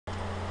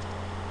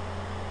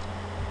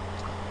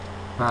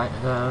Right,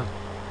 yeah,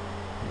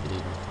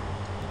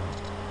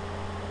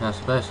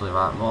 so basically,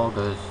 right,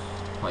 mogres,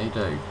 what you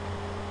do,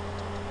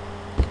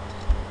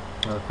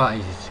 quite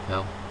easy to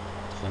kill,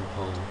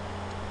 simple.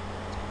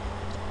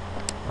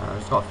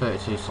 It's got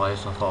 32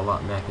 slaves, so I thought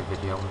I'd make a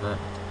video with it.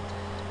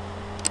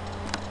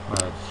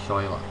 To show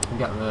you, like, you can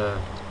get the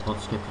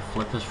Skippy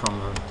flippers from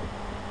them.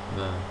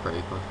 They're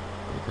pretty good,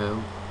 pretty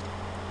cool.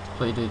 So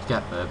what you do to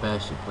get there,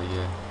 basically,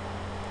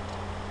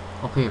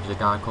 up here there's a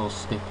guy called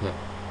Skippy.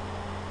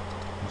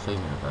 You've seen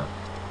me with it.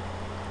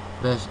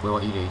 Basically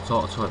what you do, you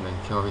talk to him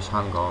and cure his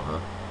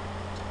hangover.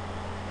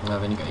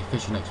 Then you get your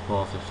fishing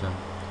explosives and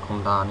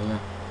come down here.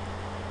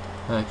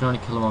 You can only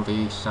kill him on the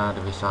east side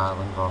of this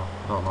island, or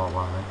I don't know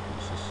why,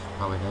 it's just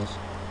how it is.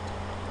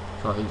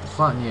 So it's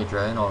like near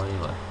drain, or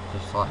really,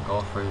 just like go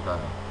through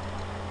there,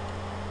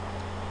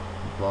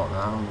 walk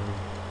around and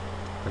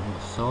pretty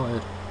much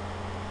sorted.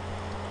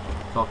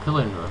 So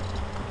killing them,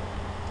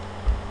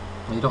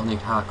 you don't need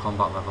hard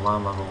combat level,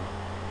 I'm level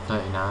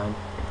 39.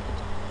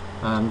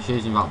 Just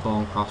using that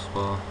bone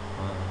crossbow,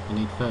 you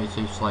need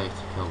 32 slaves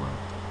to kill them.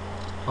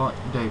 So what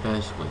you do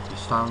basically, you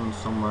stand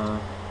somewhere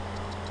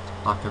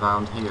like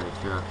around here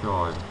if you're a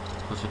cured,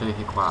 because you do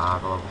hit quite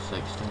hard level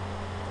 60.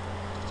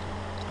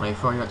 And you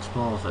throw your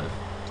explosive,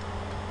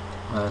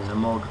 and the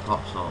mogre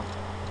pops up,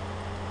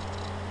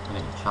 and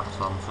it chats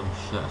on some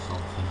shit or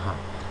something.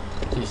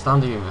 So you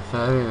stand here with a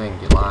fairy ring,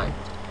 it like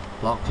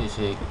blocks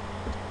it,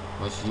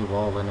 which is your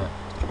wall in it,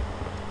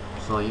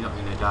 so you're not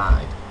gonna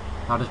die.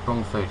 I just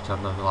brung food because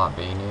I've never like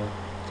been here,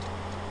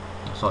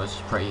 so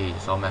it's pretty easy,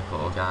 so I'll make a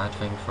little guide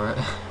thing for it.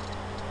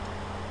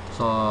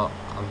 So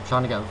I'm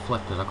trying to get the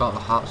flippers. I've got the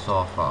hat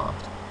so far,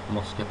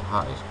 musket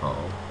hat it's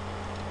called.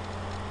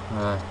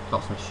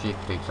 Got some sheep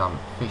pigs, I'm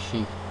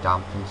fishy,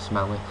 damp and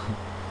smelly.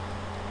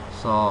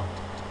 So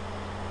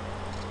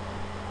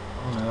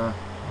I'll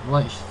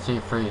let you see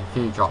a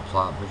few drops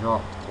like we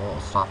drop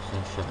water straps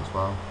and shit as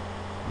well,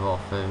 raw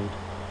food.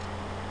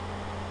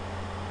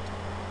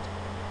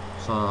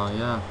 So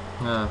yeah,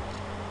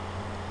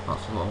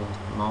 that's a little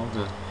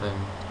mogre thing.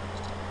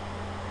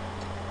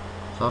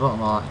 So I don't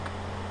like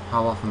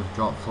how often we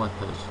drop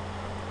flippers.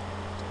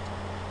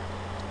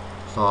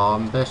 So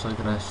I'm basically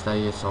going to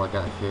stay here till I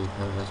get a few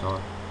pillars, or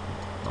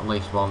at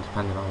least one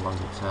depending on how long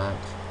it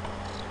takes.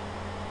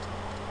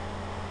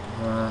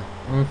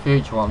 In the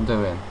future what I'm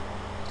doing,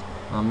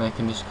 I'm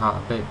making this cart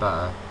a bit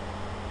better.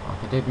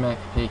 Like I did make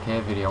a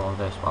PK video on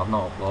this, but I've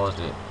not uploaded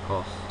it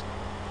because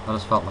I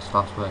just felt my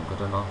stats weren't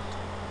good enough.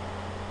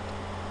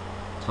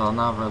 So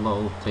now they're a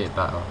little bit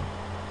better.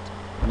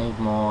 I need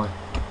more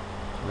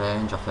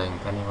range I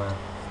think anyway.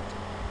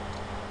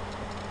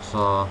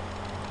 So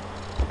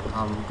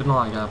I'm gonna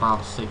like get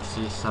about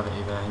 60,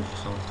 70 range or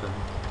something.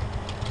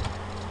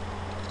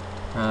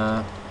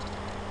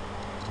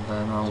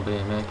 Then I'll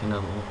be making a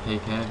little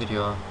PK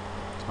video.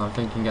 I'm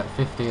thinking get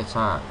 50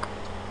 attack,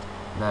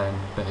 then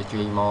a bit of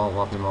G more,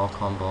 lobby more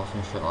combos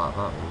and shit like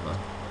that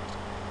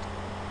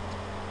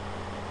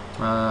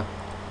really.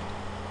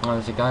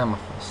 There's a guy on my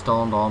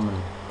stoned on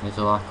and he's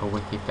like a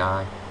wicked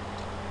guy.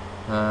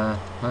 I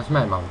just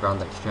made my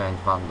grand exchange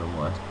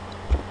randomly.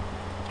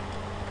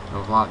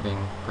 We've like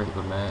been pretty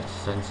good mates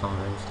since on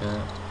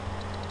RuneScape.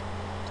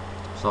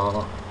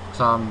 So,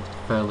 because I'm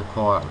fairly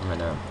poor at the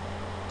minute,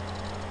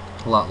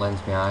 that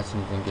lends me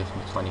items and gives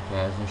me 20k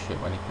and shit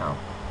when he can.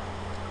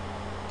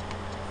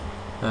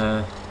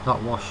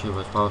 That Washer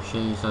as well,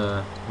 she's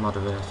a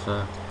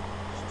moderator.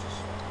 She's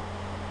just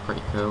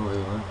pretty cool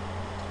really.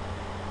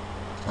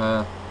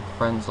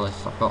 Friends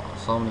list, I've got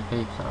so many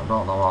people and I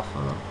don't know half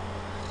of them.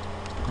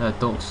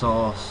 Duck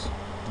Sauce,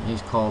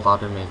 he's called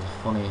Adam, he's the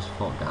funniest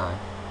fuck guy.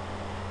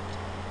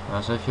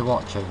 So if you're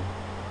watching,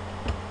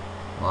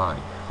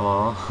 like,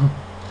 hello.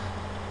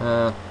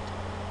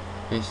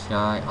 This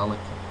guy,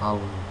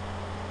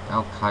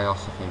 Al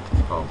Chaos I think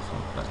it's called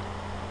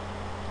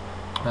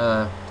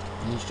something.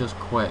 He's just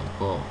quick,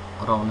 but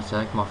I don't want to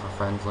take him off a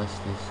friends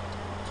list.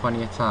 He's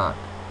 20 attack,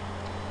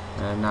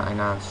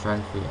 99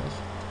 strength he is.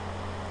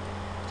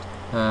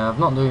 I've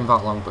not known him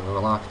that long, but we're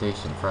like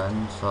decent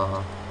friends,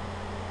 so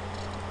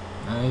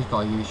he's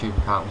got a YouTube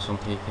account with some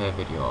PK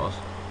videos.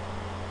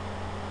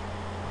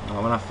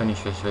 When I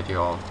finish this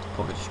video, I'll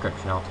put the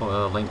description, I'll put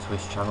a link to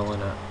his channel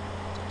in it.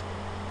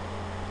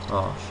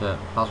 Oh shit,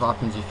 that's what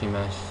happens if you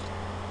miss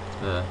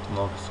the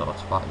mogre sort of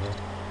spot you.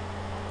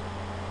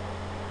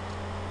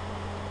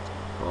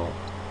 But,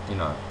 you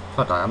know, if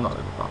I die I'm not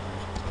really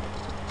bothered.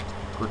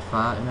 Good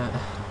fight innit?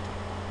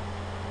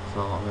 So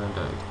what I'm going to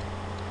do,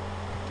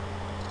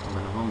 I'm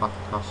going to run back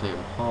across here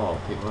and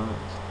hope it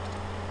works.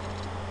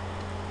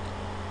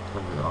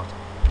 There we go.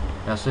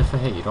 Yeah, so if I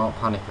hit you, don't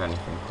panic or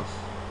anything, because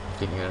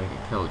if you think you're going to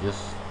get killed,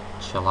 just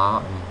chill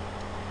out and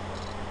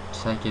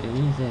take it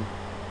easy.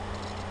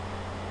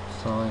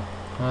 So,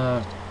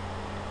 well,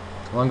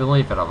 I'm going to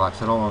leave it at that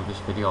because I don't want this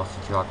video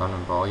to drag on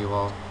and bore you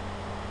all.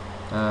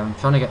 I'm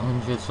trying to get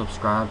 100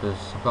 subscribers.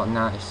 I've got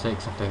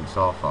 96 I think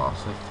so far,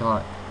 so if you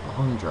like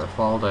 100,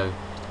 what I'll do,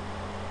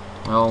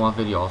 all my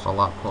videos I'll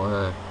like put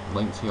a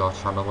link to your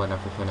channel and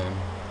everything in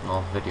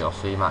all videos,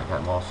 so you might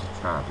get more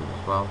subscribers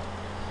as well.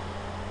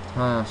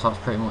 So that's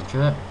pretty much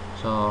it.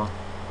 So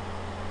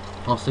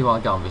I'll see what I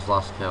get on this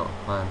last kill.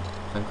 I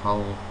think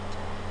I'll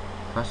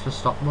press the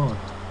stop button.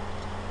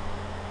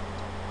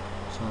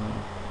 So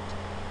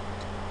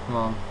come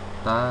on,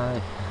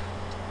 die.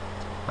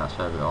 That's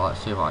where we go. Let's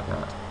see what I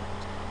get.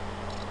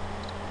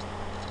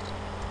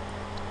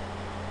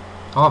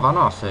 Oh, I've had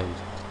our seed.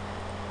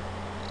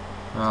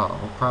 Right,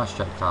 we'll price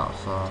check that.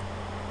 So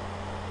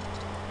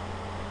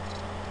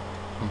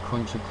and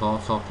crunchy claw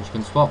tokens. You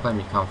can swap them.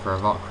 You can for a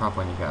rock crab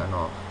when you get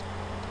enough.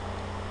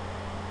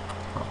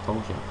 That's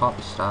bullshit. It can't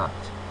be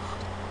stacked.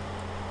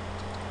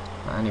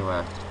 But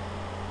anyway,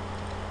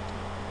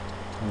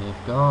 and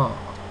you've got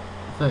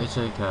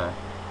 32k.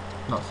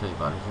 Not too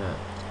bad, is it?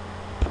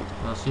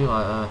 I'll see you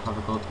later. Have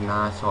a good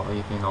night or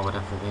evening or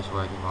whatever it is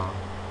where you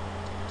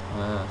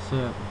are. See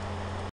you.